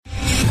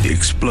The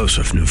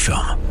explosive new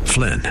film,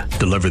 Flynn,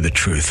 deliver the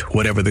truth,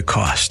 whatever the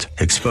cost,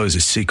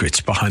 exposes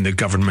secrets behind the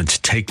government's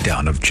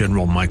takedown of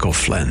General Michael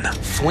Flynn.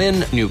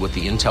 Flynn knew what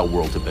the intel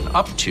world had been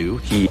up to.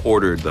 He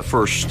ordered the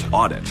first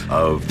audit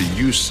of the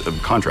use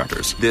of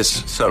contractors.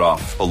 This set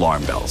off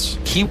alarm bells.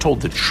 He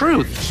told the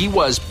truth. He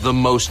was the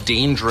most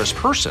dangerous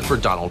person for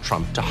Donald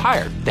Trump to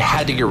hire. They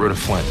had to get rid of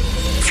Flynn.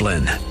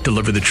 Flynn,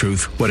 deliver the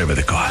truth, whatever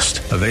the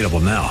cost. Available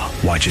now.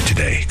 Watch it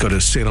today. Go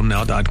to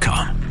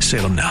salemnow.com.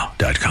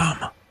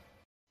 salemnow.com.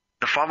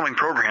 The following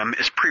program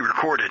is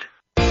pre-recorded.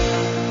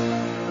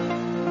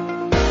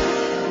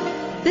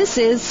 This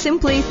is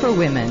Simply for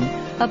Women,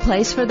 a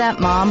place for that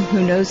mom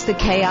who knows the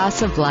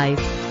chaos of life,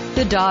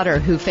 the daughter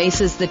who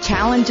faces the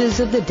challenges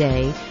of the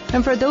day,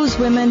 and for those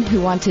women who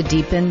want to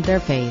deepen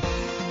their faith.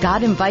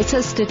 God invites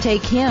us to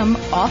take Him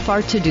off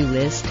our to-do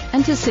list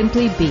and to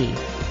simply be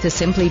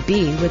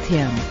with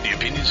Him. The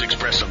opinions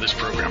expressed on this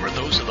program are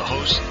those of the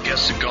hosts,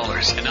 guests, and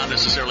callers, and not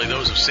necessarily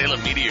those of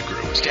Salem Media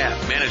Group,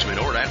 staff, management,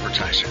 or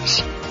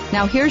advertisers.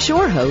 Now here's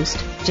your host,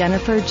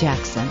 Jennifer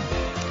Jackson.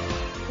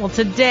 Well,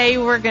 today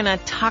we're going to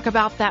talk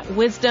about that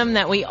wisdom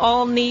that we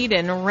all need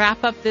and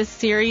wrap up this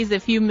series.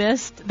 If you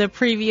missed the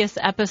previous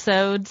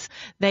episodes,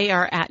 they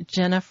are at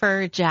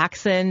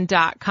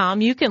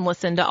jenniferjackson.com. You can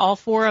listen to all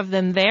 4 of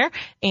them there.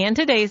 And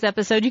today's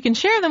episode, you can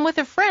share them with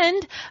a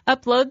friend,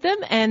 upload them,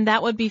 and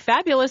that would be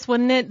fabulous,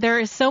 wouldn't it? There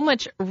is so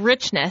much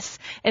richness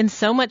and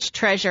so much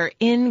treasure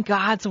in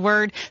God's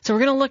Word. So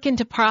we're going to look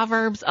into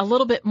Proverbs a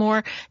little bit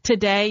more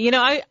today. You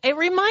know, it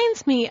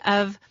reminds me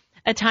of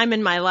a time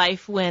in my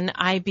life when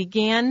I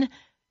began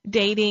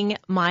dating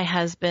my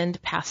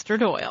husband, Pastor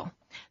Doyle.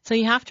 So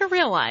you have to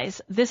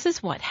realize this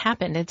is what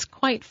happened. It's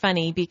quite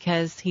funny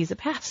because he's a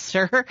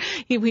pastor.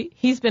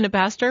 He's been a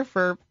pastor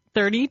for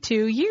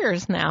 32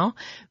 years now.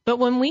 But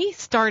when we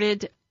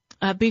started,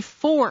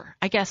 before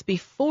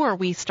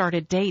we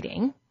started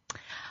dating,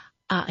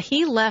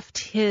 he left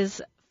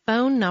his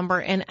phone number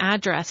and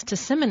address to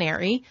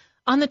seminary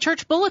on the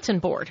church bulletin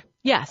board.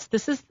 Yes,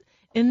 this is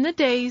in the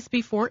days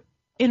before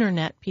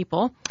internet,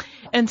 people.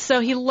 And so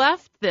he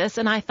left this,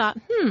 and I thought,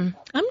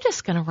 I'm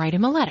just going to write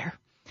him a letter.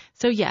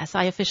 So yes,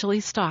 I officially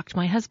stalked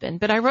my husband,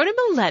 but I wrote him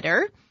a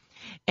letter,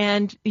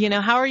 and, you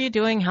know, how are you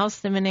doing? How's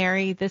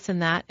seminary? This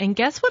and that. And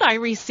guess what I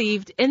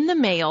received in the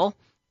mail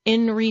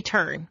in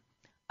return?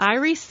 I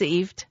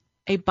received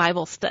a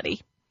Bible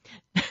study.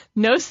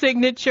 No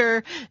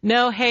signature,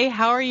 no, hey,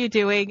 how are you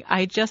doing?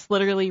 I just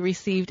literally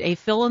received a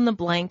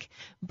fill-in-the-blank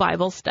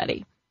Bible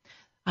study.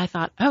 I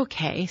thought,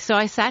 okay, so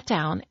I sat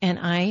down and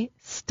I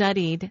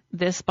studied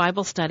this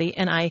Bible study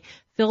and I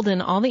filled in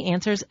all the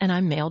answers and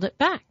I mailed it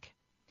back.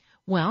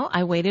 Well,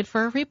 I waited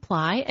for a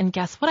reply, and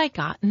guess what I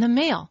got in the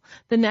mail?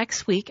 The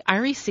next week I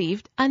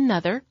received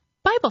another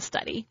Bible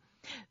study.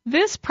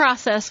 This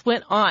process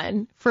went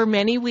on for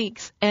many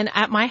weeks, and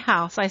at my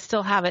house, I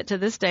still have it to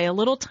this day, a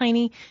little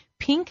tiny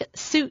pink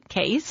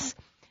suitcase,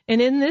 and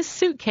in this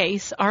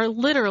suitcase are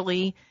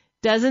literally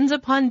dozens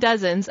upon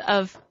dozens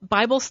of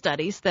Bible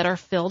studies that are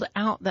filled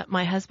out that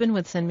my husband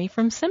would send me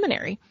from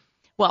seminary.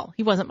 Well,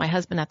 he wasn't my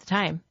husband at the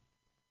time.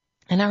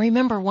 And I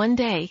remember one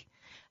day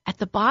at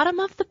the bottom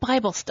of the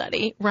Bible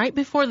study, right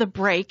before the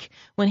break,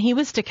 when he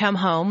was to come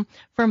home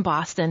from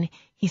Boston,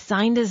 he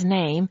signed his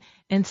name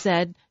and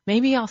said,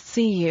 maybe I'll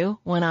see you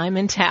when I'm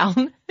in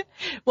town.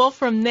 Well,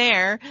 from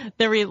there,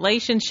 the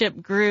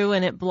relationship grew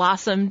and it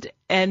blossomed.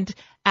 And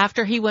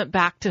after he went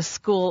back to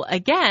school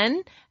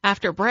again,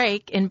 after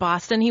break in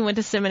Boston, he went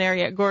to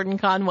seminary at Gordon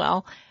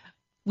Conwell.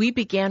 We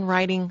began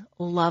writing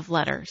love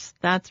letters.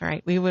 That's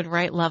right. We would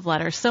write love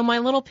letters. So my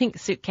little pink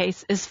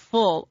suitcase is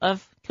full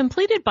of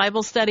completed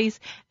Bible studies,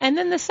 and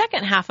then the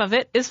second half of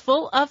it is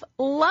full of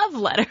love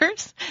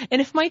letters.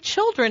 And if my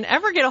children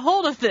ever get a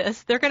hold of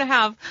this, they're going to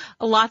have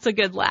lots of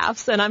good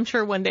laughs, and I'm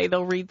sure one day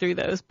they'll read through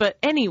those. But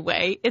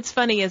anyway, it's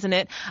funny, isn't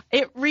it?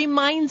 It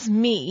reminds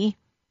me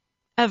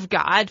of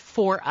God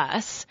for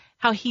us,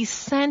 how He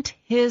sent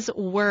His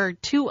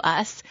word to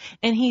us,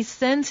 and He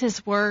sends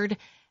His word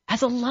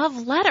as a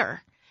love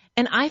letter.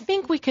 And I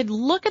think we could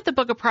look at the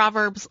book of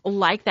Proverbs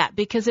like that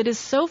because it is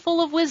so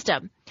full of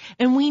wisdom.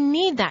 And we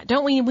need that,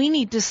 don't we? We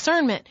need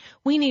discernment.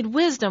 We need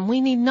wisdom.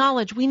 We need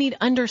knowledge. We need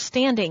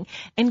understanding.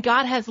 And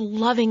God has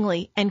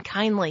lovingly and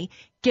kindly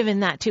given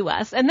that to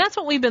us. And that's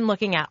what we've been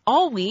looking at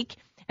all week.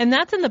 And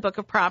that's in the book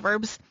of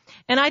Proverbs.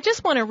 And I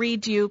just want to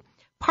read you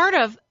part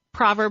of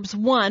Proverbs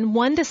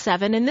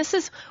 1:1-7, and this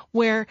is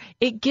where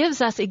it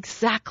gives us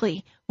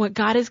exactly what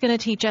God is going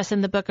to teach us in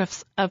the book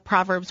of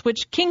Proverbs,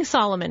 which King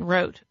Solomon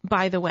wrote,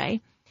 by the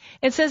way.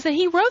 It says that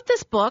he wrote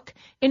this book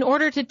in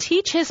order to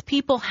teach his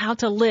people how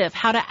to live,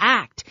 how to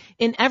act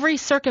in every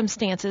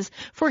circumstances,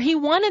 for he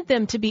wanted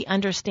them to be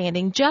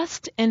understanding,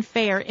 just and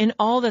fair in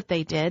all that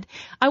they did.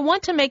 I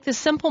want to make the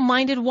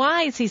simple-minded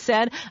wise, he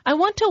said. I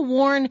want to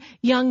warn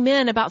young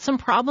men about some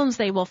problems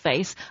they will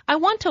face. I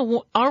want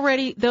to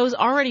those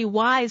already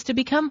wise to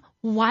become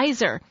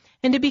wiser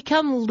and to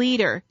become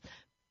leader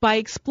by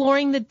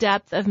exploring the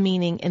depth of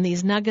meaning in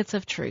these nuggets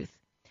of truth.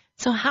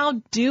 So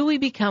how do we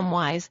become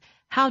wise?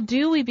 How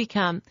do we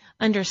become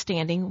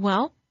understanding?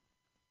 Well,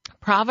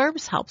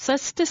 Proverbs helps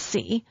us to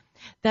see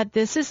that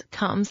this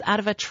comes out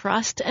of a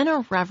trust and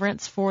a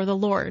reverence for the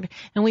Lord.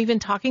 And we've been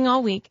talking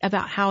all week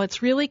about how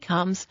it really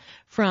comes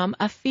from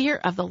a fear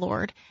of the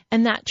Lord,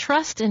 and that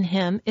trust in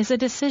Him is a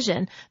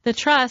decision. The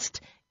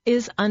trust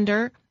is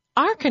under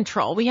our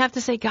control. We have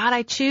to say, God,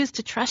 I choose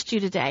to trust you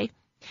today.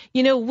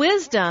 You know,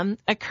 wisdom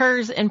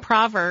occurs in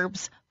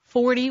Proverbs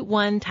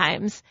 41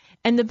 times,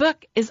 and the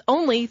book is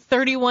only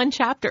 31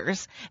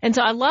 chapters. And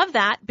so I love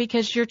that,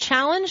 because your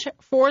challenge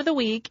for the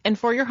week and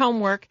for your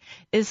homework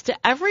is to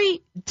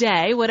every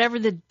day, whatever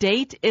the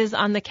date is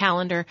on the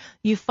calendar,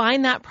 you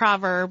find that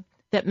proverb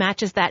that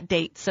matches that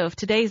date. So if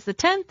today's the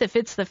 10th, if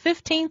it's the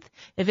 15th,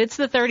 if it's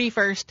the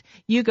 31st,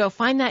 you go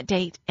find that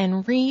date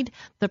and read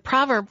the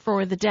proverb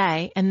for the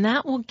day, and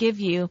that will give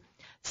you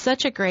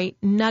such a great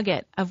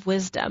nugget of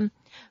wisdom.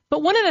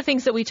 But one of the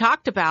things that we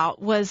talked about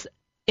was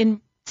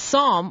in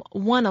Psalm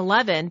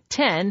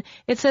 111:10,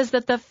 it says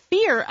that the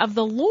fear of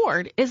the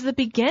Lord is the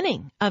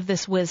beginning of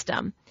this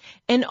wisdom,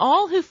 and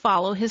all who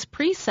follow His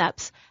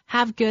precepts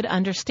have good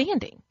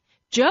understanding.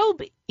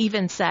 Job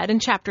even said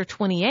in chapter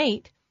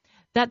 28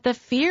 that the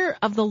fear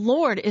of the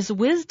Lord is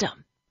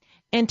wisdom,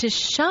 and to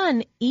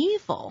shun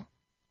evil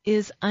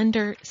is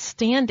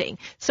understanding.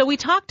 So we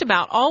talked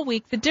about all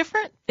week the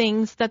different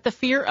things that the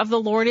fear of the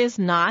Lord is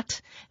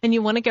not, and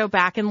you want to go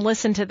back and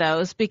listen to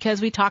those,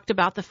 because we talked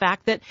about the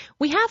fact that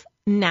we have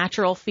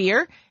natural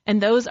fear, and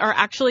those are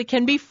actually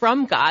can be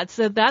from God.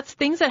 So that's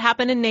things that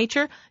happen in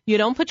nature. You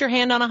don't put your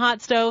hand on a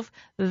hot stove.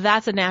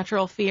 That's a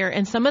natural fear.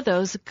 And some of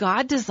those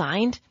God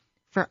designed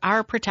for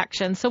our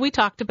protection. So we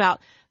talked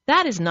about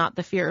that is not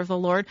the fear of the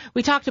Lord.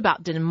 We talked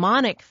about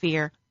demonic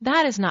fear.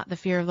 That is not the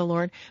fear of the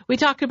Lord. We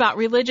talked about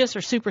religious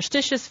or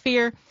superstitious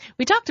fear.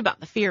 We talked about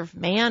the fear of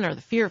man or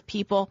the fear of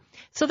people.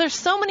 So there's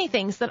so many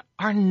things that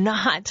are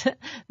not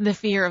the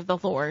fear of the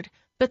Lord.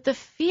 But the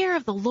fear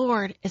of the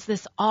Lord is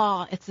this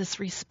awe, it's this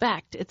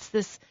respect, it's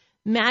this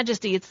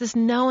majesty, it's this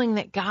knowing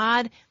that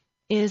God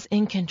is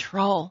in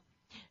control.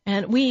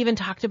 And we even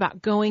talked about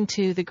going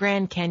to the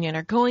Grand Canyon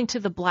or going to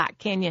the Black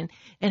Canyon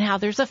and how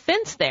there's a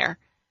fence there.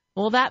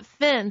 Well, that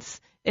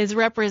fence is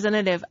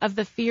representative of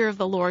the fear of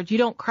the Lord. You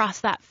don't cross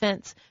that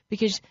fence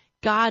because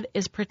God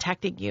is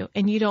protecting you,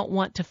 and you don't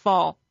want to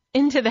fall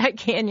into that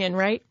canyon,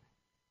 right?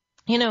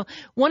 You know,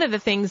 one of the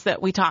things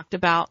that we talked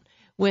about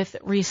with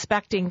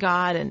respecting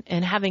God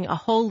and having a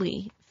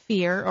holy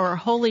fear or a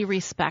holy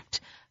respect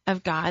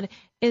of God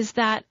is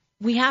that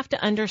we have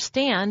to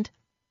understand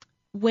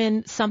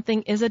when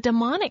something is a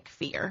demonic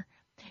fear.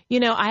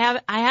 You know, I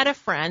had a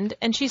friend,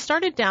 and she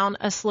started down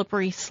a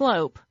slippery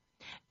slope,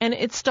 and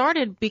it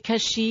started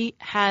because she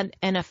had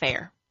an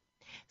affair.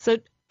 So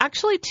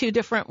actually 2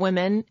 different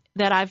women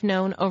that I've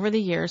known over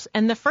the years,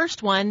 and the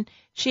first one,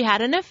 she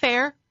had an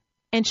affair,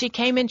 and she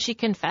came and she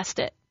confessed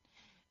it.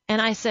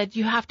 And I said,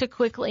 you have to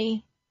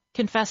quickly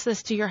confess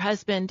this to your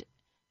husband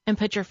and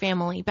put your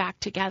family back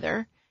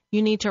together.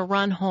 You need to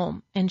run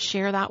home and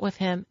share that with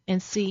him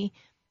and see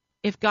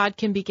if God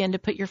can begin to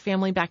put your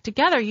family back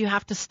together. You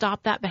have to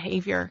stop that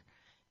behavior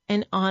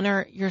and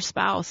honor your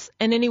spouse.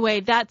 And anyway,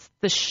 that's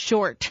the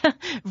short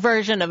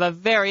version of a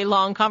very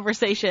long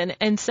conversation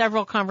and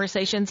several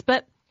conversations.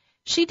 But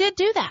she did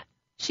do that.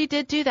 She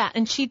did do that.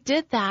 And she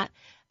did that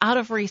out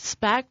of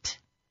respect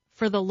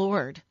for the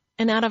Lord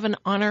and out of an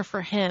honor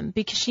for Him,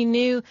 because she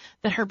knew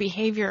that her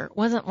behavior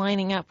wasn't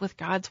lining up with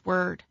God's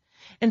word.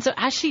 And so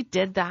as she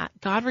did that,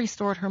 God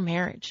restored her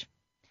marriage.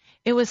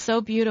 It was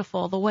so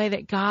beautiful the way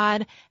that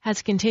God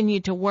has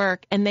continued to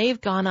work, and they've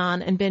gone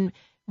on and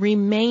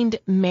remained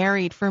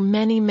married for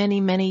many, many,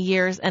 many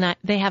years, and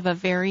they have a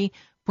very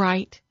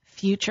bright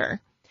future.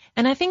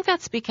 And I think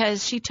that's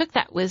because she took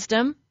that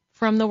wisdom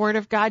from the Word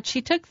of God.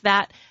 She took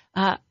that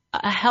a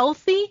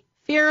healthy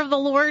fear of the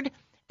Lord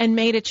and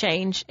made a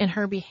change in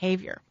her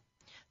behavior.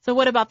 So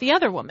what about the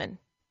other woman?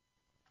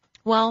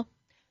 Well,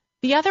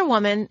 the other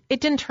woman, it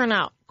didn't turn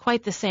out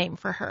quite the same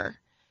for her.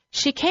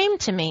 She came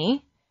to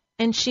me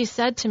and she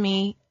said to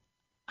me,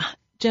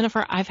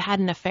 Jennifer, I've had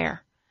an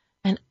affair.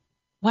 And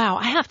wow,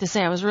 I have to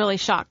say I was really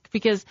shocked,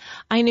 because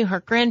I knew her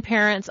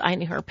grandparents, I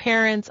knew her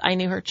parents, I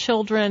knew her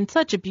children,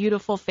 such a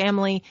beautiful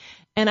family,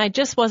 and I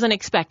just wasn't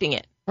expecting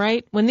it,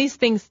 right? When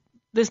this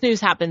news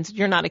happens,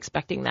 you're not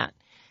expecting that.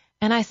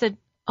 And I said,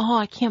 oh,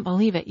 I can't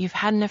believe it. You've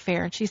had an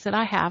affair. And she said,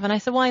 I have. And I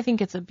said, well, I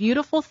think it's a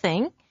beautiful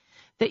thing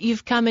that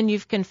you've come and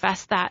you've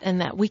confessed that,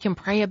 and that we can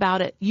pray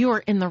about it. You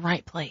are in the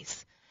right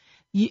place.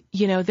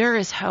 You know, there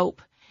is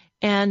hope.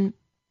 And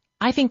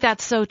I think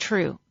that's so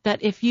true,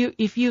 that if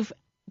you've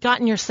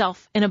gotten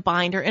yourself in a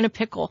bind or in a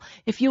pickle,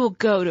 if you will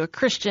go to a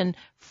Christian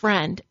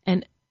friend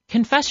and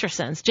confess your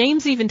sins.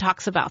 James even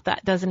talks about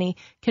that, doesn't he?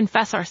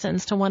 Confess our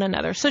sins to one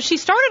another. So she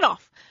started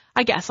off,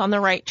 I guess, on the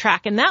right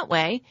track in that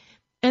way.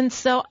 And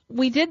so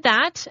we did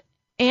that,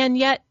 and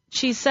yet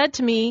she said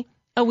to me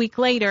a week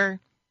later,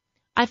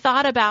 I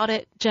thought about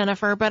it,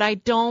 Jennifer, but I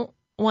don't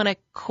want to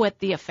quit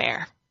the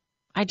affair.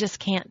 I just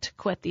can't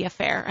quit the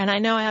affair. And I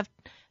know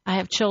I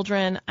have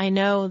children. I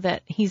know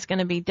that he's going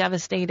to be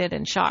devastated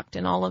and shocked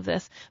in all of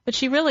this. But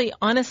she really,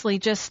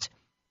 honestly,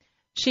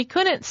 she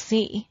couldn't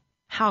see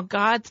how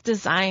God's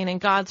design and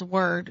God's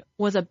word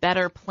was a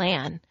better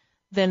plan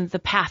than the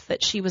path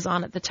that she was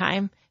on at the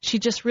time. She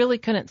just really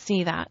couldn't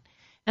see that.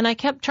 And I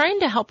kept trying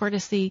to help her to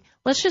see,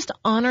 let's just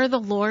honor the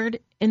Lord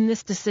in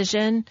this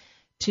decision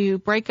to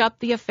break up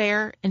the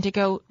affair and to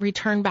go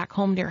return back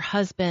home to your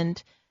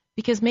husband,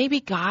 because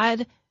maybe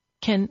God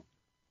can,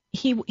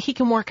 he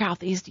can work out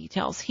these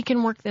details. He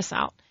can work this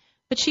out.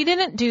 But she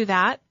didn't do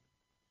that.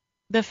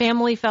 The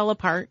family fell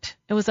apart.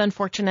 It was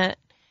unfortunate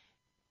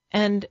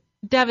and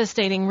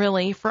devastating,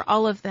 really, for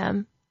all of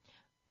them.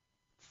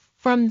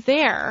 From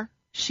there,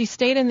 she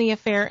stayed in the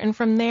affair, and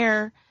from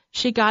there,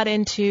 she got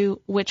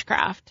into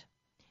witchcraft.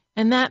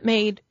 And that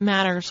made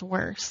matters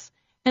worse.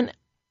 And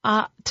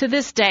to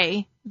this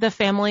day, the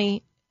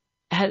family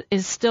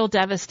is still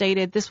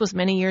devastated. This was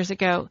many years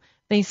ago.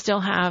 They still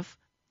have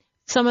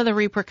some of the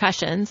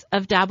repercussions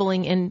of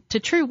dabbling into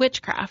true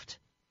witchcraft.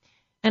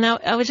 And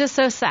I was just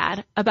so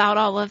sad about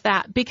all of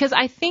that, because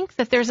I think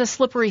that there's a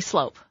slippery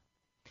slope.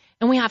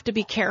 And we have to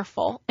be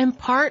careful. And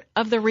part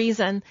of the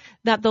reason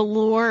that the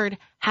Lord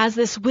has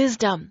this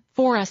wisdom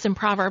for us in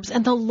Proverbs,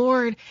 and the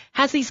Lord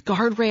has these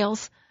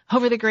guardrails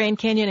over the Grand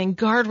Canyon and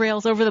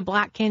guardrails over the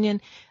Black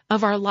Canyon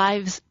of our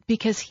lives,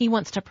 because he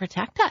wants to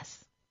protect us.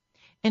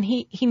 And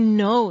he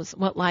knows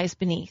what lies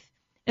beneath.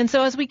 And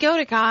so as we go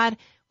to God,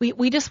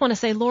 we just want to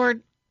say,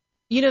 Lord,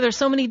 you know, there's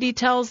so many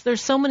details.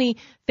 There's so many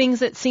things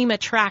that seem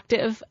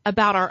attractive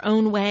about our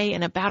own way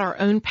and about our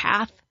own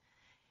path.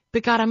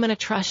 But God, I'm going to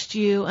trust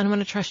you, and I'm going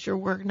to trust your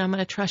word, and I'm going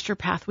to trust your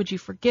path. Would you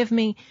forgive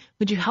me?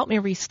 Would you help me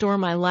restore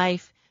my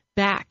life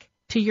back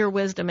to your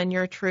wisdom and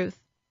your truth?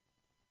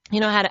 You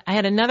know, I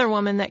had another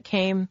woman that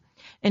came,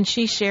 and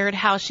she shared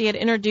how she had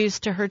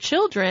introduced to her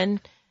children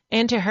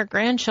and to her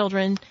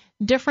grandchildren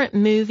different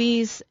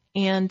movies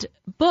and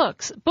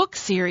book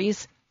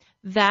series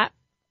that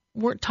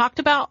were talked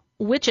about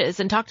witches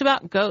and talked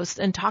about ghosts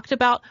and talked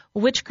about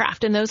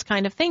witchcraft and those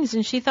kind of things.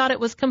 And she thought it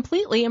was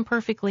completely and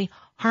perfectly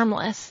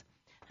harmless.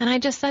 And I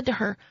just said to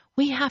her,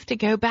 we have to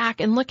go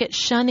back and look at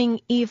shunning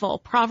evil.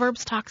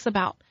 Proverbs talks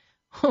about,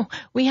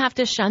 we have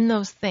to shun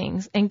those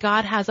things. And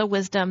God has a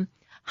wisdom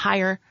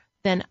higher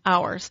than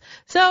ours.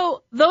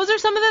 So those are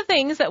some of the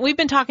things that we've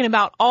been talking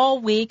about all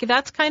week.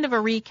 That's kind of a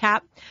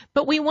recap.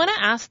 But we want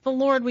to ask the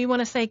Lord, we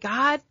want to say,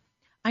 God,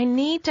 I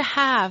need to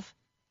have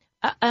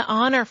an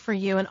honor for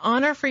you, an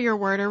honor for your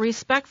word, a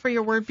respect for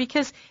your word,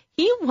 because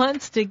he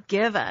wants to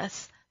give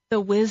us the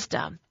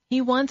wisdom.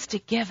 He wants to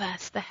give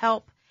us the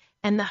help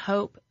and the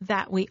hope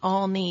that we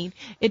all need.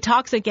 It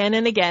talks again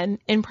and again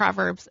in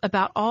Proverbs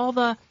about all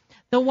the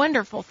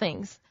wonderful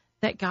things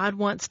that God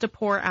wants to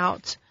pour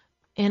out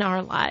in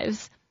our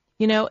lives.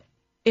 You know,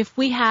 if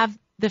we have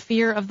the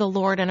fear of the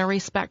Lord and a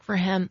respect for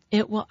him,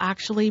 it will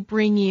actually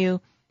bring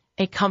you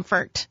a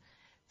comfort.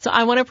 So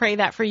I want to pray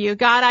that for you.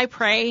 God, I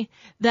pray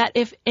that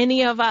if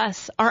any of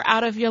us are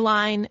out of your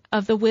line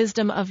of the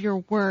wisdom of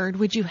your word,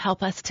 would you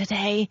help us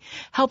today?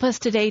 Help us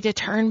today to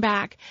turn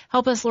back.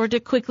 Help us, Lord,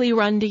 to quickly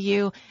run to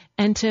you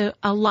and to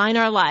align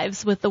our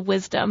lives with the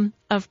wisdom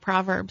of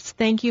Proverbs.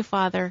 Thank you,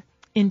 Father.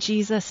 In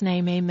Jesus'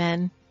 name,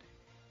 amen.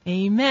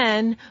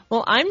 Amen.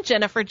 Well, I'm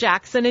Jennifer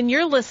Jackson, and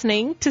you're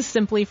listening to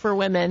Simply for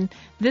Women.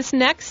 This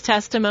next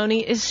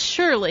testimony is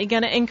surely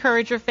going to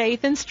encourage your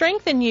faith and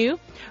strengthen you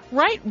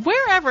right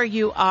wherever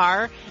you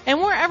are and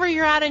wherever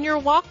you're at in your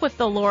walk with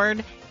the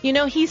Lord. You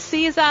know, he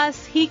sees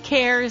us, he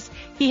cares,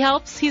 he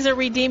helps, he's a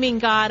redeeming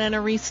God and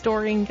a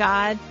restoring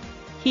God.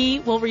 He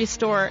will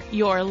restore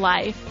your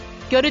life.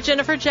 Go to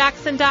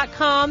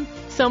JenniferJackson.com.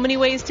 So many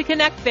ways to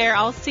connect there.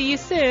 I'll see you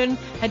soon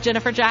at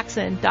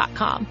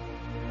JenniferJackson.com.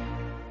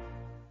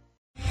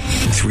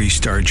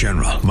 3-star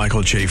General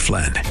Michael J.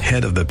 Flynn,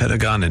 head of the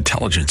Pentagon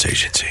Intelligence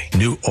Agency,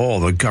 knew all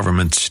the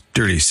government's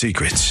dirty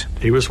secrets.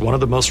 He was one of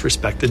the most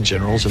respected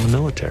generals in the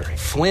military.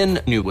 Flynn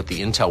knew what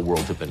the intel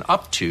world had been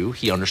up to.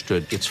 He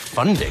understood its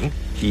funding.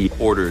 He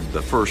ordered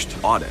the first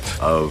audit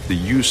of the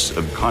use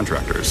of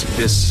contractors.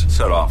 This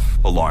set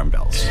off alarm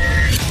bells.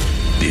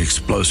 The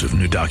explosive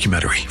new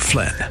documentary,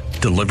 Flynn,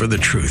 Deliver the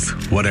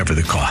Truth, Whatever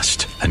the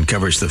Cost,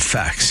 uncovers the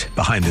facts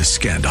behind this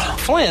scandal.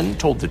 Flynn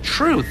told the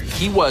truth.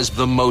 He was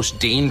the most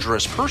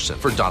dangerous person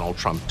for Donald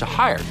Trump to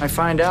hire. I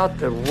find out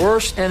the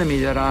worst enemy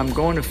that I'm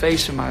going to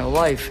face in my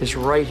life is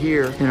right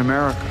here in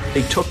America.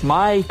 They took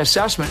my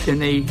assessment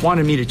and they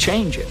wanted me to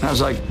change it. And I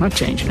was like, I'm not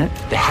changing it.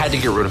 They had to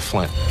get rid of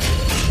Flynn.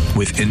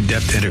 With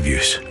in-depth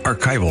interviews,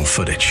 archival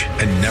footage,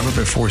 and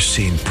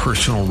never-before-seen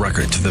personal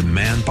records of the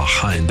man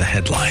behind the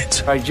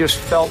headlines. I just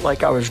felt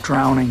like I was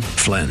drowning.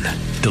 Flynn,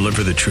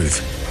 Deliver the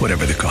Truth,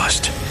 Whatever the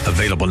Cost.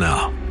 Available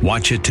now.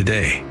 Watch it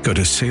today. Go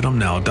to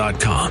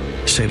salemnow.com.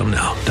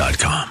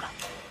 salemnow.com.